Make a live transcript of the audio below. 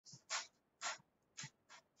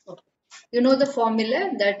You know the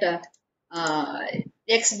formula that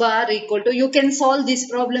x bar equal to, you can solve this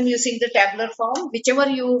problem using the tabular form, whichever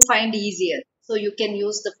you find easier. So you can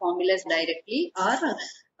use the formulas directly,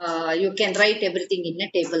 or you can write everything in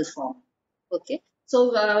a table form. Okay.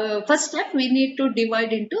 So first step, we need to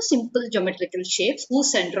divide into simple geometrical shapes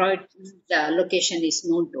whose centroid location is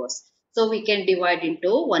known to us. So we can divide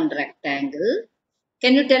into one rectangle.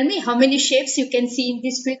 Can you tell me how many shapes you can see in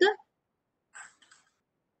this figure?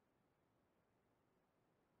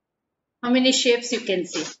 How many shapes you can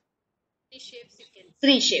see?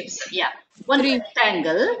 Three shapes. Yeah. One Three.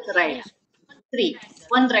 rectangle, right? Yeah. Three.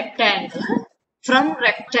 One rectangle. From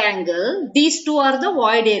rectangle, these two are the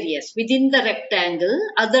void areas. Within the rectangle,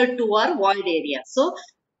 other two are void areas. So,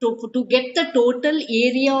 to get the total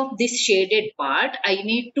area of this shaded part, I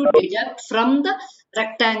need to deduct from the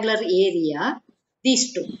rectangular area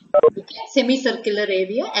these two. Okay, semicircular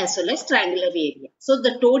area as well as triangular area. So,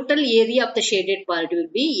 the total area of the shaded part will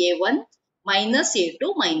be A1 minus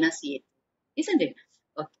A2 minus A3. Isn't it?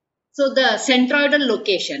 Okay. So the centroidal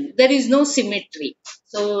location, there is no symmetry.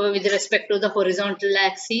 So with respect to the horizontal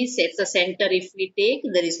axis, at the center if we take,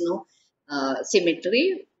 there is no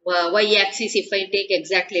symmetry. Y-axis if I take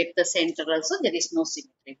exactly at the center also, there is no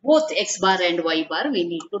symmetry. Both x bar and y bar we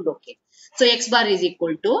need to locate. So x bar is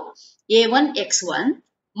equal to a1 x1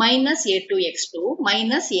 minus a2 x2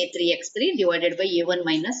 minus a3 x3 divided by a1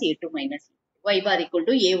 minus a2 minus a3. Y bar equal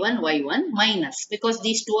to a1 y1 minus, because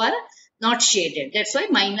these two are not shaded. That's why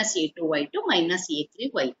minus a2 y2 minus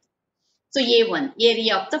a3 y3. So A1,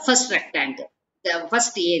 area of the first rectangle. The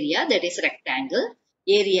first area, that is rectangle,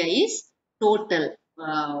 area is total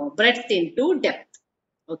breadth into depth.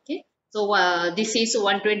 Okay. So this is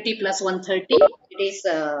 120 plus 130. It is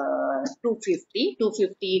 250.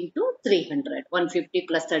 250 into 300. 150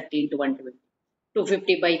 plus 30 into 120.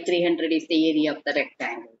 250 by 300 is the area of the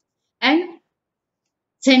rectangle. And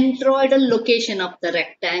centroidal location of the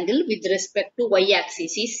rectangle with respect to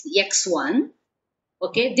y-axis is x1.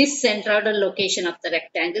 Okay, this centroidal location of the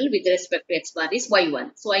rectangle with respect to x bar is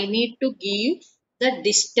y1. So I need to give the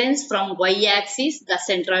distance from y-axis, the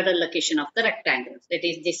centroidal location of the rectangle. That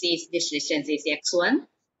is, this distance is x1,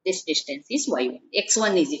 this distance is y1.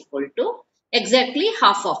 x1 is equal to exactly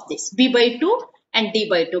half of this, b by 2 and d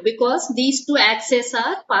by 2, because these two axes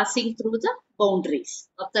are passing through the boundaries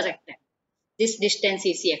of the rectangle. This distance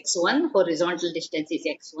is x1, horizontal distance is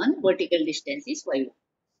x1, vertical distance is y1.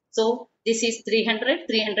 So this is 300,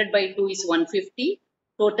 300 by 2 is 150,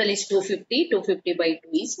 total is 250, 250 by 2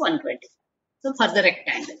 is 120. So for the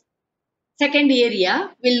rectangle. Second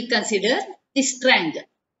area, we'll consider this triangle.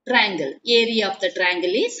 Triangle, area of the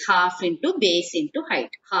triangle is half into base into height.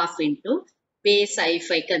 Half into base,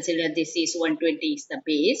 if I consider this is 120 is the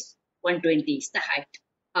base, 120 is the height.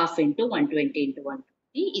 Half into 120 into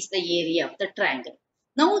 120 is the area of the triangle.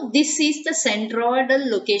 Now this is the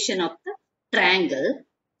centroidal location of the triangle.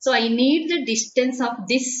 So I need the distance of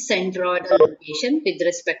this centroidal location with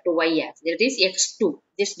respect to y-axis. That is x2.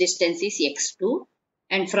 This distance is x2.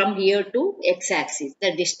 And from here to x-axis,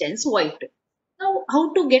 the distance y2. Now,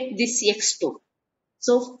 how to get this x2?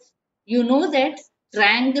 So, you know that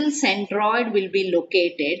triangle centroid will be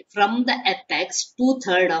located from the apex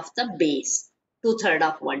 2/3 of the base, 2/3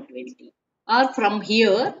 of 120. Or from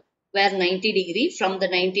here, where 90 degree, from the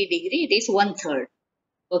 90 degree, it is 1/3.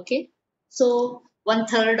 Okay. So,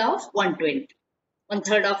 1/3 of 120.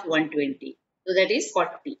 1/3 of 120. So that is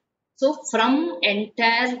 40. So from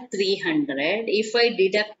entire 300, if I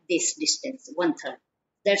deduct this distance, 1/3,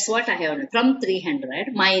 that's what I have done. From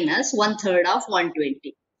 300 minus 1/3 of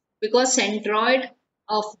 120. Because centroid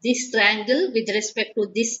of this triangle with respect to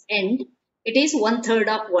this end, it is 1/3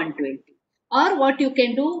 of 120. Or what you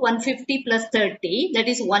can do, 150 plus 30, that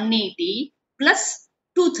is 180 plus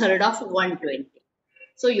 2/3 of 120.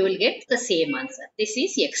 So you will get the same answer. This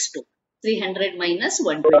is x2. 300 minus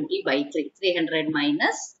 120 by 3. 300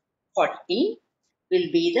 minus 40 will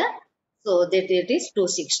be the, so that it is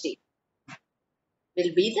 260.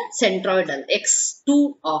 Will be the centroidal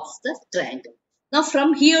x2 of the triangle. Now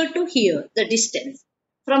from here to here, the distance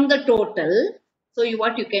from the total. So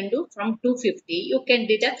what you can do, from 250, you can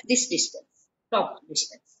deduct this distance, top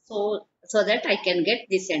distance. So that I can get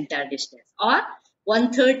this entire distance. Or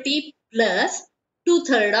 130 plus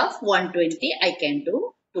 2/3 of 120 I can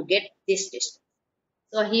do to get this distance.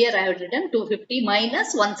 So here I have written 250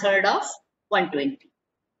 minus 1/3 of 120.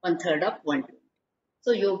 1/3 of 120.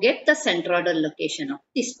 So you get the centroidal location of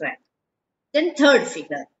this triangle. Then third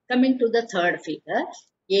figure. Coming to the third figure,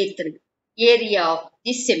 A3, area of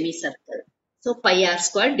this semicircle. So pi r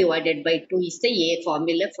square divided by 2 is the A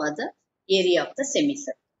formula for the area of the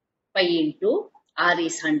semicircle. Pi into R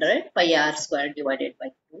is 100, pi r square divided by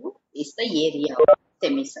 2 is the area of the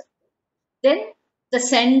semicircle. Then the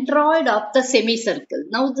centroid of the semicircle.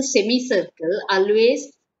 Now the semicircle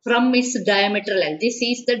always from its diametral axis. This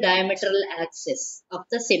is the diametral axis of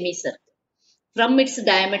the semicircle. From its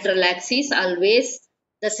diametral axis, always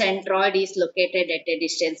the centroid is located at a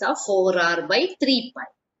distance of 4r by 3 pi.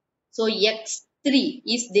 So x3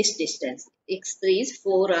 is this distance. x3 is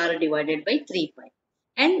 4r divided by 3 pi.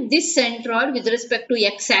 And this centroid with respect to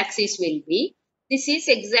x-axis will be, this is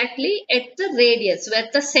exactly at the radius where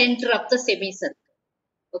the center of the semicircle.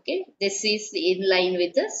 Okay, this is in line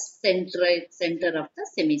with the center of the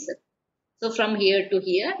semicircle. So from here to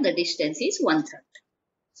here, the distance is 1/3.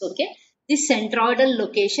 So, okay, this centroidal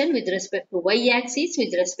location with respect to y-axis,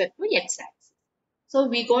 with respect to x-axis. So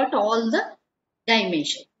we got all the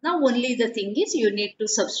dimension. Now only the thing is you need to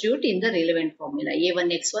substitute in the relevant formula.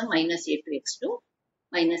 A1x1 minus A2x2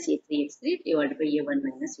 minus A3x3 divided by A1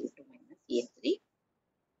 minus A2 minus A3.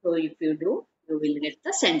 So if you do, you will get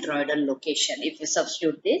the centroidal location. If you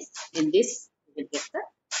substitute this in this, you will get the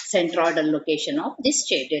centroidal location of this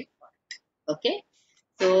shaded part. Okay.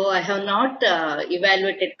 So I have not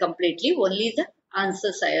evaluated completely. Only the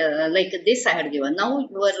answers like this I had given. Now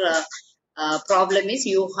your problem is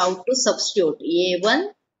you have to substitute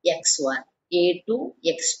A1 x1, A2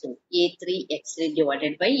 x2, A3 x3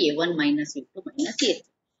 divided by A1 minus A2 minus A3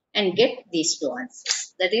 and get these two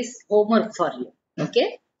answers. That is homework for you.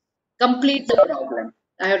 Okay. Complete the problem.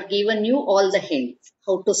 I have given you all the hints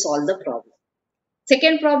how to solve the problem.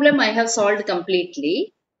 Second problem I have solved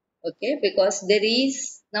completely. Okay, because there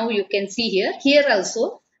is, now you can see here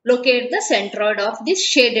also locate the centroid of this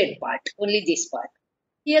shaded part, only this part.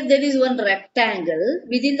 Here there is one rectangle.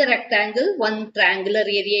 Within the rectangle, one triangular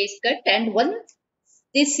area is cut and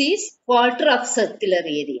this is quarter of circular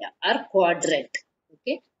area or quadrant.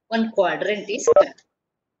 Okay, one quadrant is cut.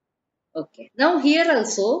 Okay. Now here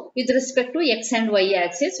also with respect to x and y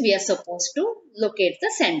axis we are supposed to locate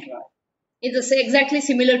the centroid. It is exactly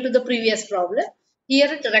similar to the previous problem.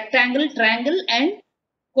 Here rectangle, triangle and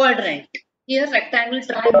quadrant. Here rectangle,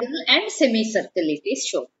 triangle and semicircle it is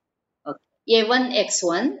shown. Okay. A1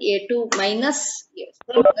 x1, A2 minus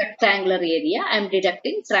from rectangular area I am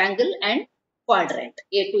deducting triangle and quadrant.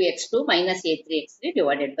 A2 x2 minus A3 x3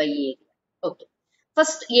 divided by area. Okay.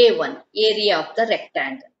 First A1, area of the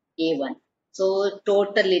rectangle. A1. So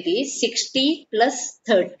total it is 60 plus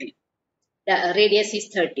 30. The radius is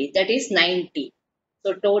 30. That is 90.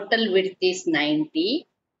 So total width is 90.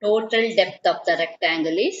 Total depth of the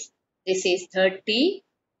rectangle is, this is 30.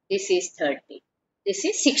 This is 30. This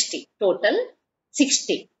is 60. Total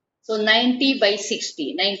 60. So 90 by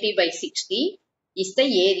 60. 90 by 60 is the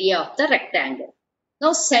area of the rectangle.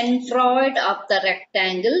 Now centroid of the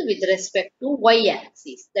rectangle with respect to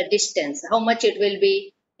y-axis, the distance, how much it will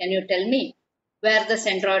be? Can you tell me? Where the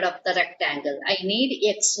centroid of the rectangle? I need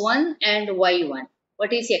x1 and y1.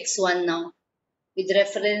 What is x1 now? With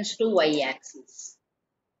reference to y-axis.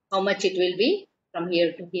 How much it will be from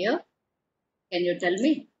here to here? Can you tell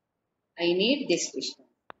me? I need this distance.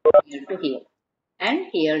 Here to here. And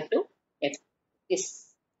here to x. This.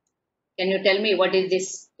 Can you tell me what is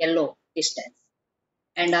this yellow distance?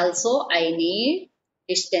 And also I need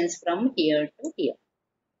distance from here to here.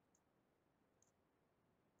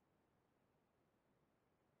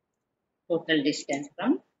 Total distance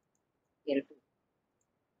from here to here.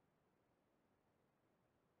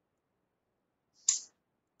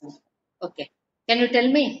 Okay. Can you tell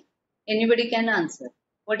me? Anybody can answer.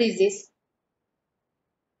 What is this?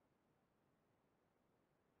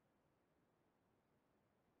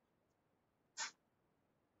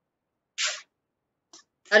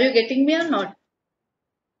 Are you getting me or not?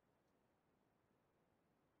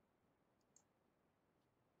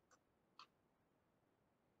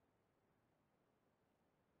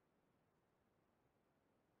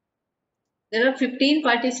 There are 15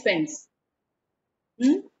 participants.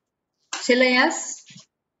 Shall I ask?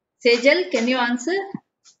 Sejal, can you answer?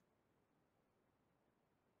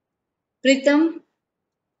 Pritham?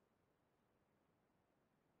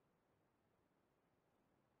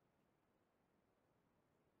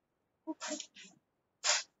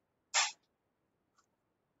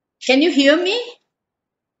 Can you hear me?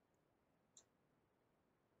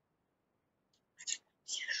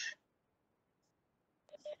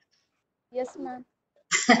 Yes, ma'am.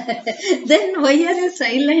 Then why are you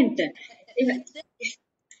silent?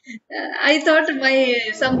 I thought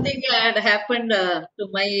something had happened to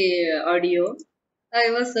my audio.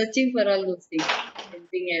 I was searching for all those things.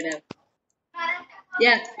 Something had happened.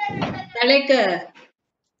 Yeah. Talek,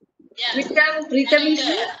 Pritham is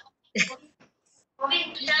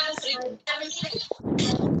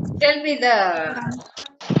Tell me the.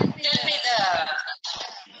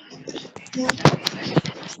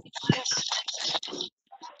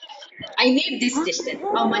 I need this distance.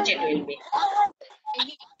 How much it will be?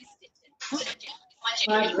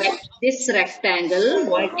 For this rectangle,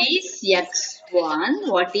 what is x1?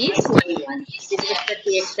 What is y1? With respect to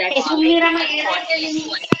x axis.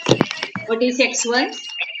 What is x1?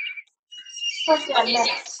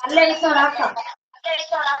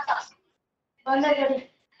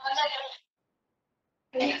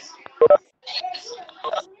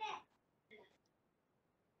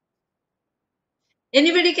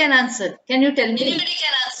 Anybody can answer. Can you tell me?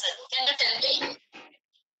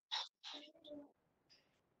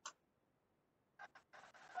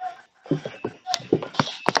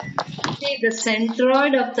 See, the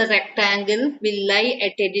centroid of the rectangle will lie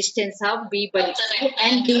at a distance of b by 2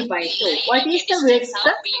 and d by 2. What is the width?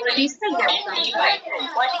 What is the depth of the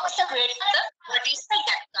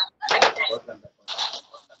rectangle?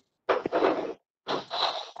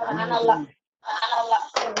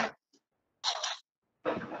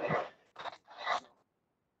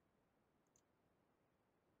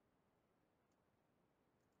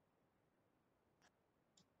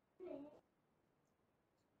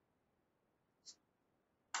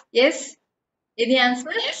 Yes? Any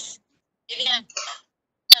answer?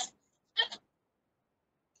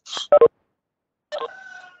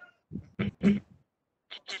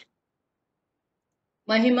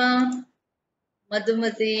 Mahima,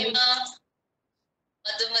 Madhumati.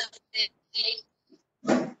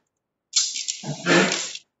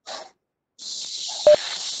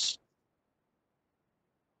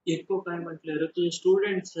 ఎక్కువ काय म्हटल्यावर तुझे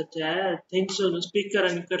स्टुडंट्सच्या thanks speaker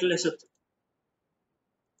आणि करलेस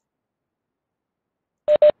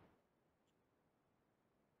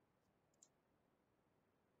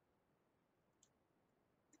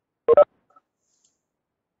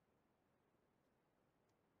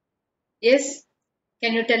Yes?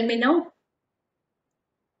 Can you tell me now?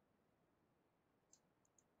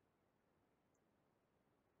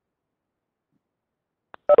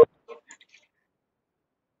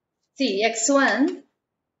 See, x1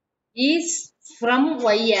 is from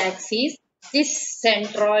y-axis this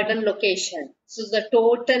centroidal location. So the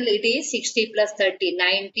total it is 60 plus 30,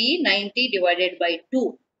 90, 90 divided by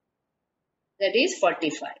 2. That is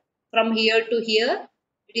 45. From here to here,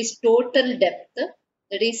 it is total depth.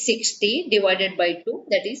 That is 60 divided by 2.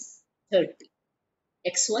 That is 30.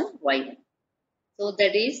 X1, Y1. So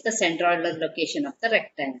that is the centroidal location of the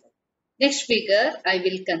rectangle. Next figure, I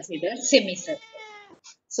will consider semicircle.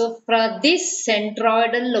 So for this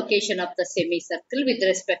centroidal location of the semicircle with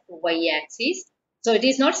respect to y-axis, so it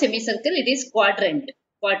is not semicircle, it is quadrant,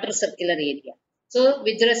 quarter circular area. So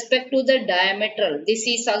with respect to the diametral, this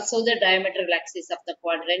is also the diametral axis of the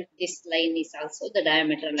quadrant. This line is also the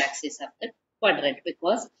diametral axis of the quadrant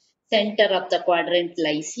because center of the quadrant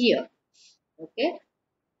lies here. Okay.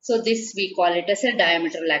 So this we call it as a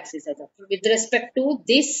diametral axis. With respect to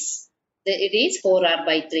this, it is 4r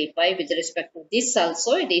by 3 pi. With respect to this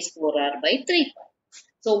also, it is 4r by 3 pi.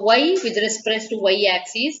 So y with respect to y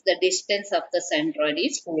axis, the distance of the centroid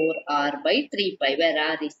is 4r by 3 pi, where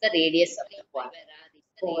r is the radius of the quad.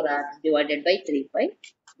 4r divided by 3 pi.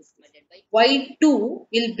 Y2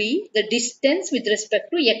 will be the distance with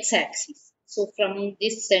respect to x axis. So from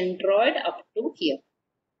this centroid up to here,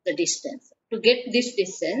 the distance. To get this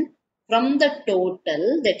distance from the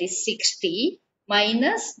total, that is 60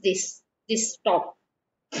 minus this top,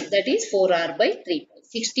 that is 4r by 3 pi.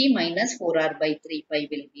 60 minus 4r by 3 pi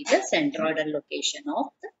will be the centroidal location of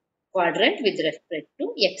the quadrant with respect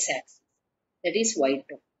to x-axis. That is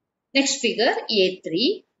y2. Next figure,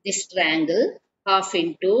 A3, this triangle half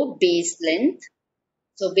into base length.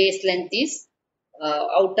 So base length is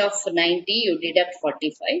out of 90, you deduct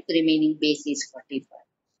 45, the remaining base is 45.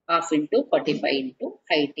 Half into 45 into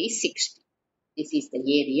height is 60. This is the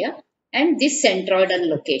area. And this centroidal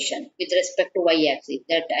location with respect to y-axis,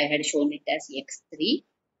 that I had shown it as x3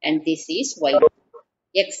 and this is y.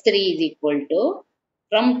 x3 is equal to,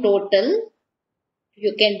 from total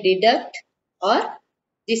you can deduct, or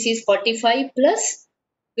this is 45 plus,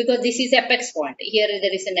 because this is apex point. Here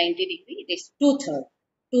there is a 90 degree, it is 2/3.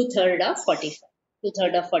 2/3 of 45.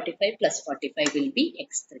 2/3 of 45 plus 45 will be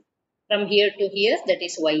x3. From here to here, that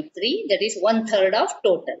is y3, that is 1/3 of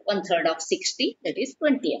total. 1/3 of 60, that is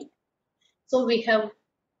 20 mm. So we have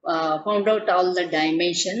found out all the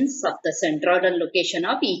dimensions of the centroidal location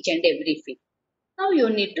of each and every figure. Now you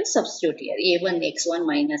need to substitute here. A1 x1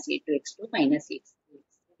 minus A2 x2 minus x3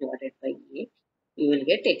 divided by A. You will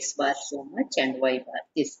get x bar so much and y bar.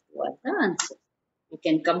 These two are the answers. You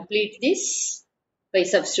can complete this by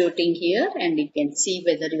substituting here, and you can see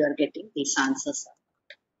whether you are getting these answers.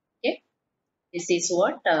 Okay, this is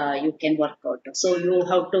what you can work out. So you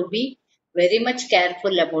have to be very much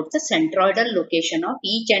careful about the centroidal location of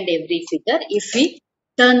each and every figure if we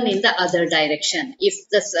turn in the other direction. If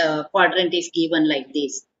this quadrant is given like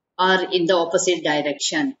this or in the opposite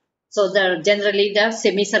direction. So generally the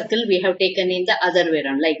semicircle we have taken in the other way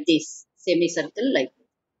around, like this semicircle like this.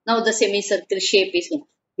 Now the semicircle shape is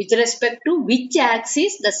with respect to which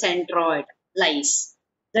axis the centroid lies.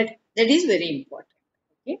 That is very important.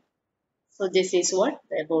 Okay. So this is what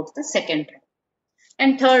about the second problem.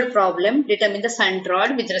 And third problem, determine the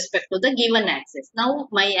centroid with respect to the given axis. Now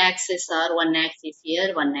my axes are one axis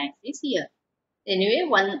here, one axis here. Anyway,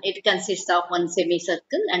 it consists of one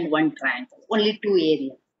semicircle and one triangle. Only two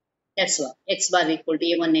areas. That's why x bar equal to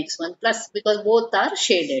a1 x1 plus, because both are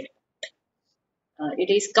shaded.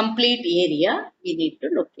 It is complete area we need to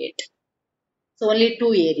locate. So only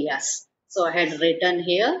two areas. So I had written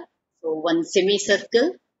here. So one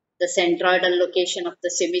semicircle, the centroidal location of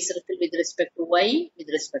the semicircle with respect to y, with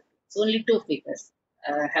respect to. So only two figures.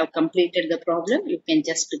 Have completed the problem. You can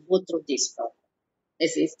just go through this problem.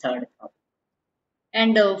 This is third problem.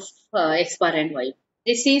 And of x bar and y.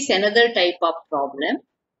 This is another type of problem.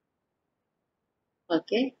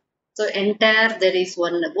 Okay. So entire there is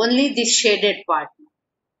only this shaded part.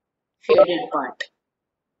 Shaded part.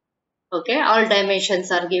 Okay, all dimensions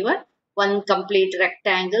are given. One complete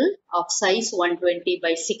rectangle of size 120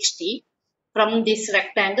 by 60. From this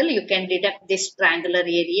rectangle, you can deduct this triangular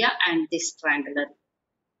area and this triangular.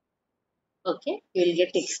 Okay, you will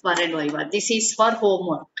get x bar and y bar. This is for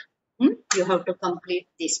homework. You have to complete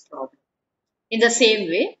this problem. In the same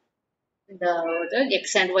way, the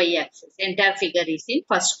x and y axis, entire figure is in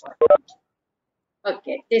first quadrant.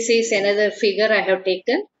 Okay, this is another figure I have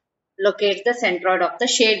taken. Locate the centroid of the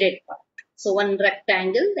shaded part. So one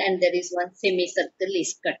rectangle and there is one semicircle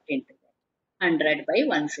is cut into that. 100 by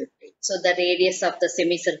 150. So the radius of the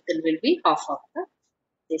semicircle will be half of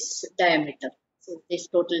this diameter. So this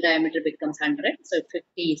total diameter becomes 100. So 50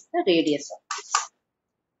 is the radius of this.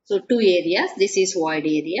 So two areas. This is void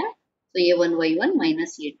area. So a1 y1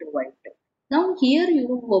 minus a2 y2. Now here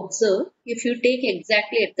you observe, if you take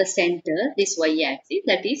exactly at the center this y-axis,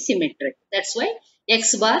 that is symmetric. That's why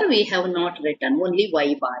x bar we have not written, only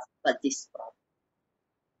y bar for this problem.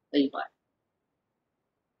 Y bar.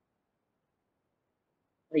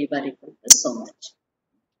 Y bar equal to so much.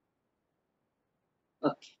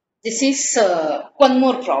 Okay. This is one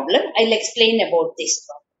more problem. I'll explain about this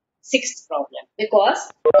problem. Sixth problem.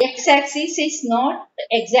 Because x-axis is not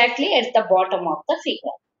exactly at the bottom of the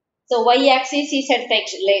figure. So y-axis is at the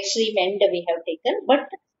extreme end we have taken, but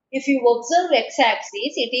if you observe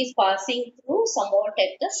x-axis, it is passing through somewhat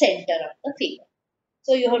at the center of the figure.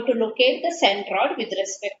 So you have to locate the centroid with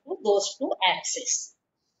respect to those two axes.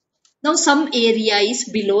 Now some area is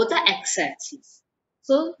below the x-axis.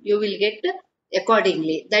 So you will get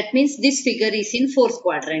accordingly. That means this figure is in fourth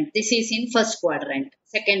quadrant. This is in first quadrant,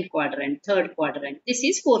 second quadrant, third quadrant. This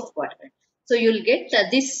is fourth quadrant. So you will get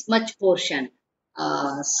this much portion.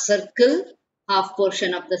 Circle, half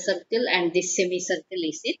portion of the circle, and this semicircle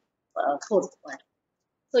is in fourth quadrant.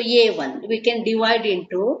 So A1, we can divide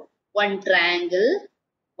into one triangle,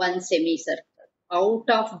 one semicircle. Out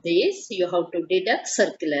of this, you have to deduct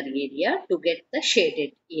circular area to get the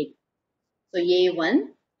shaded area. So A1,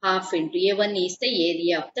 half into, A1 is the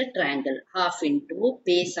area of the triangle, half into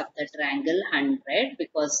base of the triangle 100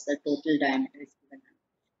 because the total diameter is given.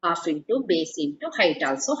 Half into base into height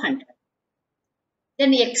also 100.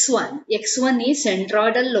 Then x1 is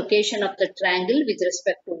centroidal location of the triangle with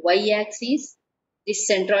respect to y-axis. This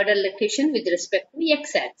centroidal location with respect to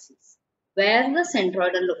x-axis, where the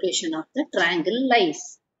centroidal location of the triangle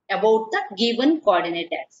lies about the given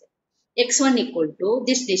coordinate axis. X1 equal to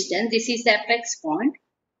this distance. This is the apex point.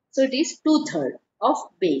 So it is 2/3 of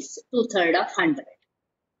base, 2/3 of 100.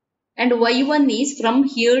 And y1 is from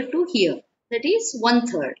here to here. That is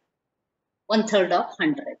 1/3. 1/3 of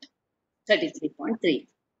 100. 33.3.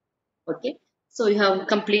 Okay. So you have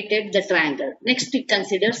completed the triangle. Next we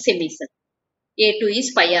consider semicircle. A2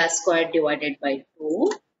 is pi r squared divided by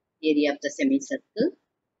 2, area of the semicircle.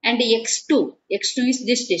 And x2 is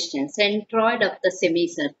this distance, centroid of the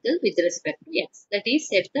semicircle with respect to x. That is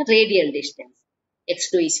at the radial distance.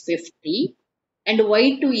 x2 is 50. And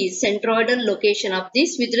y2 is centroidal location of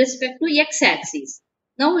this with respect to x-axis.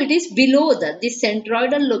 Now it is below this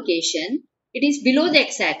centroidal location. It is below the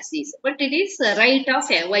x-axis, but it is right of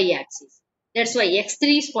y-axis. That's why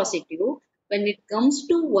x3 is positive. When it comes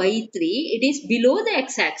to y3, it is below the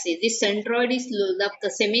x-axis. This centroid of the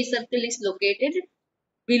semicircle is located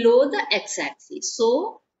below the x-axis. So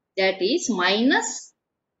that is minus,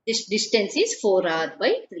 this distance is 4r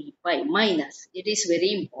by 3 pi, minus. It is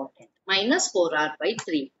very important. Minus 4r by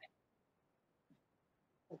 3 pi.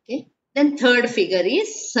 Okay. Then third figure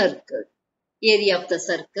is circle. Area of the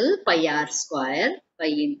circle pi r square, pi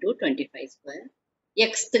into 25 square.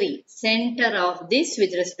 X3, center of this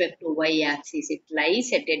with respect to y-axis, it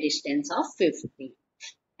lies at a distance of 50.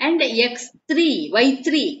 And x3,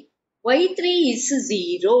 y3 is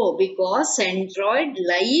 0 because centroid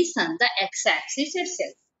lies on the x-axis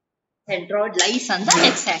itself. Centroid lies on the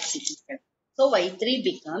x-axis itself. So y3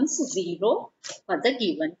 becomes 0 for the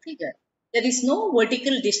given figure. There is no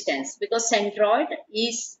vertical distance because centroid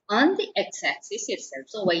is on the x-axis itself.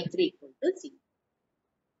 So y3 equal to 0.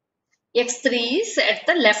 x3 is at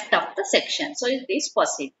the left of the section. So it is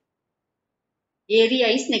positive. Area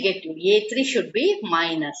is negative. A3 should be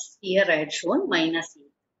minus. Here I had shown minus A.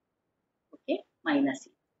 Okay, minus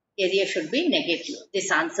A. Area should be negative.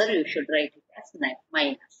 This answer you should write it as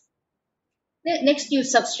minus. Next you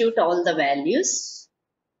substitute all the values.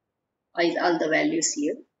 All the values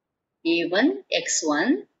here. A1, x1,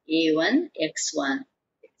 A1, x1,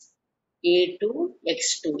 A2,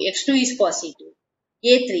 x2. x2 is positive.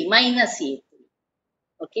 A3, minus A3.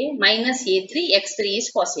 Okay, minus A3, x3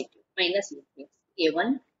 is positive. Minus A3.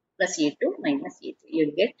 A1 plus A2 minus A3. You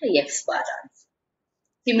will get x bar answer.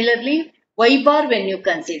 Similarly, y bar when you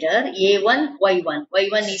consider A1, y1.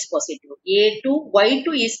 y1 is positive. A2,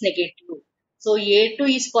 y2 is negative. So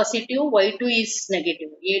A2 is positive, y2 is negative.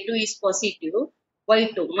 A2 is positive,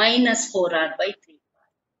 y2 minus 4r by 3.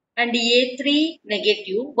 And A3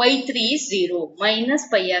 negative, y3 is 0. Minus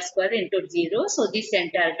pi r square into 0. So this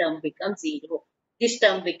entire term becomes 0. This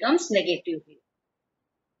term becomes negative here.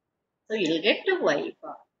 So you will get y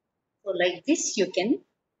bar. So like this you can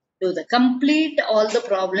do the complete all the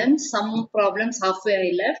problems. Some problems halfway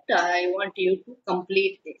I left. I want you to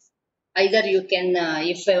complete this. Either you can,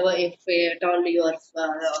 if at all you are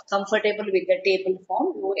comfortable with the table form,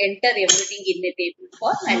 you enter everything in the table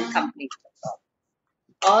form and complete the problem.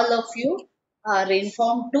 All of you are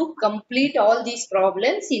informed to complete all these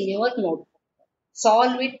problems in your notebook.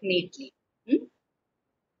 Solve it neatly.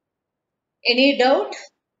 Any doubt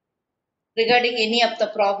regarding any of the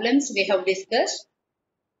problems we have discussed?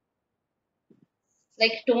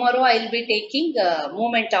 Like tomorrow I will be taking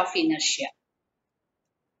moment of inertia.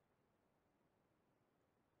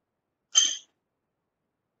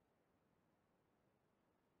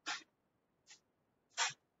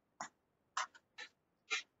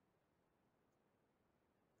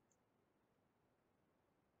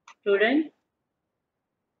 Student,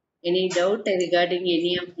 any doubt regarding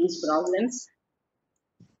any of these problems?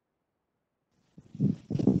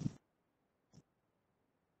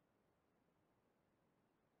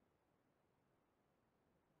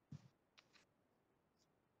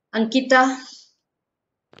 Ankita,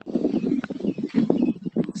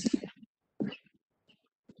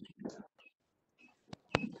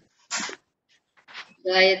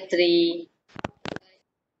 Gayatri,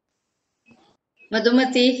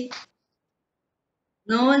 Madhumati,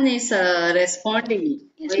 no one is responding.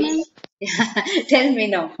 Yes, ma'am. Tell me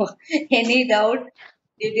now. Any doubt?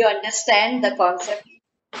 Did you understand the concept?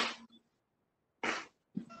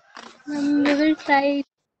 Ma'am, we will try.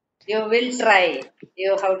 You will try.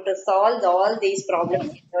 You have to solve all these problems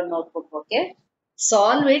in your notebook, okay?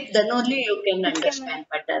 Solve it, then only you can Okay, ma'am. understand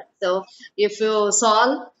better. So, if you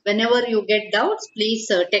solve, whenever you get doubts,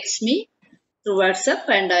 please text me through WhatsApp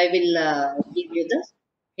and I will give you the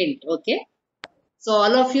hint, okay? So,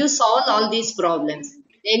 all of you solve all these problems.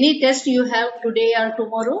 Any test you have today or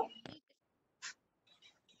tomorrow?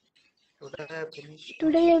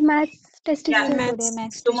 Today maths test is Yeah. over. Today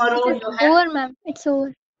maths test Tomorrow is you have? Over, ma'am. It's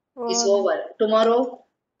over. It's over. over. Tomorrow,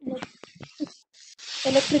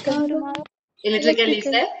 Electrical. Tomorrow, electrical is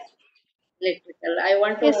electrical. there? Electrical. I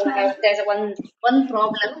want to Yes, ma'am. have there's one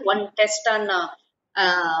problem, one test on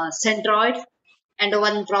centroid and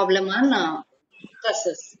one problem on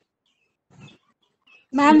trusses.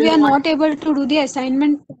 Ma'am, we are not able to do the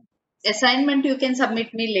assignment. Assignment you can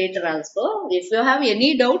submit me later also. If you have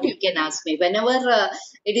any doubt, you can ask me. Whenever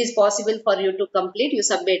it is possible for you to complete, you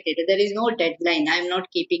submit it. There is no deadline. I am not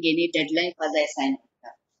keeping any deadline for the assignment.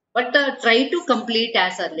 But try to complete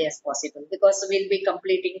as early as possible because we'll be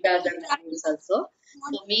completing the other modules also.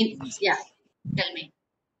 So, yeah, tell me.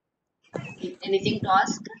 Anything to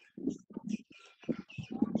ask?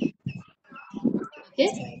 Okay.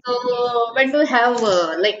 So, when do you have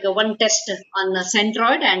like one test on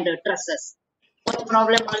centroid and trusses? One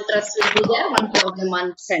problem on truss will be there, one problem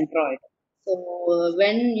on centroid. So,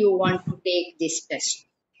 when you want to take this test?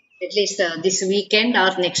 at least this weekend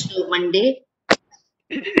or next Monday.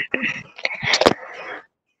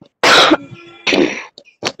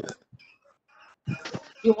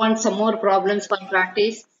 You want some more problems for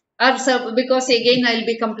practice? Or so, because again I'll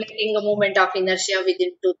be completing a moment of inertia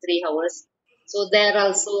within 2-3 hours. So there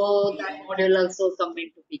also that module also come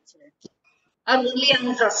into picture. Or only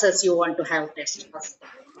on trusses you want to have test first.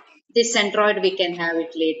 This centroid we can have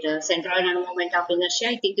it later. Centroid and moment of inertia,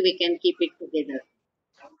 I think we can keep it together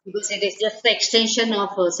because it is just the extension of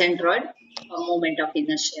centroid, moment of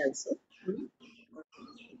inertia also.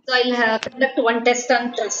 So I'll conduct one test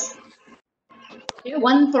on truss. Okay,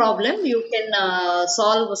 one problem you can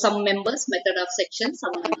solve some members method of section,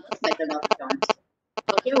 some members method of joints.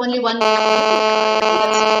 Okay, only one problem.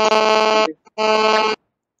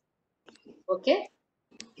 Okay.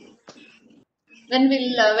 When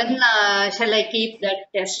shall I keep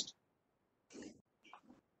that test?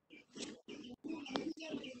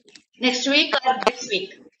 Next week or this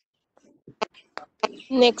week?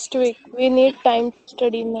 Next week. We need time to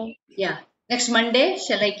study, ma'am. Yeah. Next Monday,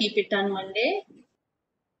 shall I keep it on Monday?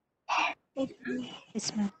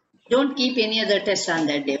 Yes, ma'am. Don't keep any other test on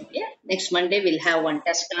that day. Okay. Next Monday we'll have one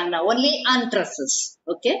test on only on trusses.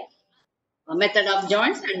 Okay. A method of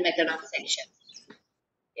joints and method of section.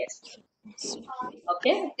 Yes.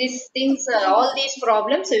 Okay. These things, all these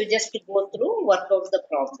problems, you just go through, work out the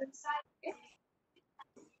problems. Okay.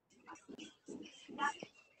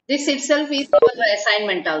 This itself is your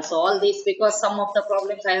assignment also. All these, because some of the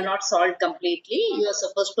problems I have not solved completely. You are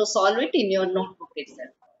supposed to solve it in your notebook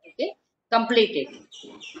itself. Okay. Complete it.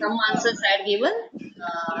 Some answers I had given.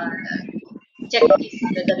 Check this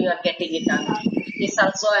whether you are getting it or not. This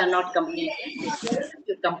also I have not completed. This problem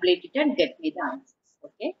you complete it and get me the answers.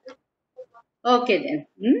 Okay. Okay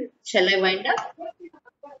then. Shall I wind up?